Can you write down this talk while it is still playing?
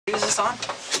on?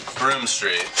 Broom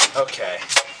Street. Okay.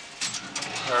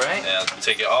 Alright. And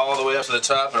take it all the way up to the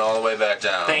top and all the way back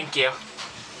down. Thank you.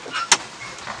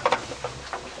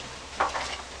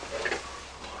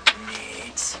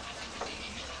 Neat.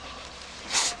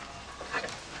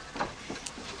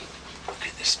 Look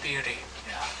at this beauty.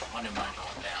 Yeah, one of mine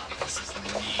going down. This is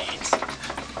neat.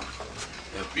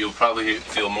 You'll probably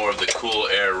feel more of the cool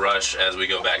air rush as we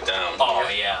go back down. Oh,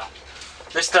 yeah.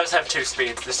 This does have 2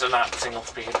 speeds. This is not single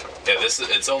speed. Yeah,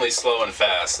 it's only slow and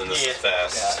fast, and this is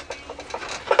fast. Yeah.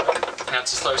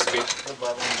 That's a slow speed. Good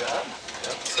leveling job.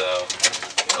 Yep. So,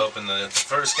 open the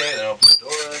first gate, and open the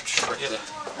door. Yep.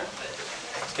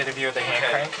 Get a view of the hand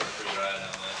crank.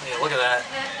 Yeah, look at that.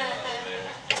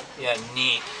 Yeah,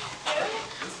 neat.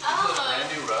 Brand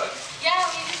new rug. Yeah,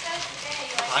 we just got it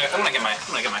today. I'm gonna get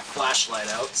my flashlight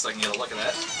out so I can get a look at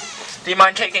that. Do you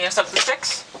mind taking us up to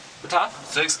 6? The top?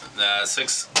 6? Nah,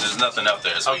 6. There's nothing up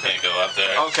there, so we can't go up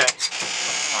there. Okay.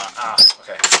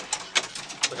 Okay.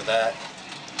 Look at that.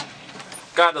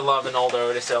 Gotta love an old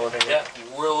Otis elevator. Yeah,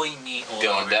 really neat old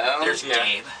Going elevator. down? There's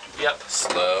Gabe. Yep.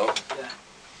 Slow. Yeah.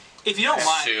 If you don't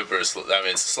mind. Super slow. I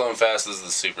mean, slow and fast is the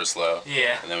super slow.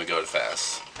 Yeah. And then we go to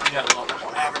fast. We got a little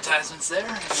more advertisements there,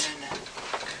 and then.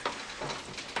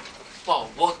 Whoa!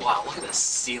 Wow! Look at the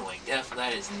ceiling.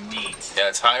 That is neat. Yeah,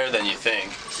 it's higher than you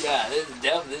think. Yeah, this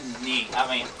is neat. I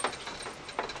mean,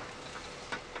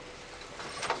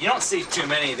 you don't see too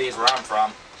many of these where I'm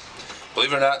from.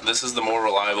 Believe it or not, this is the more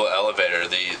reliable elevator.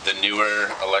 The newer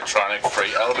electronic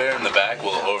freight elevator in the back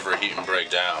will overheat and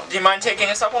break down. Do you mind taking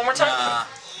us up one more time?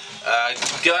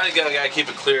 Gotta keep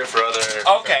it clear for other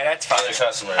Okay, that's fine.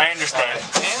 customers. I understand.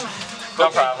 Right. No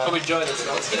problem. Hope you enjoy this.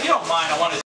 If you don't mind, I want to.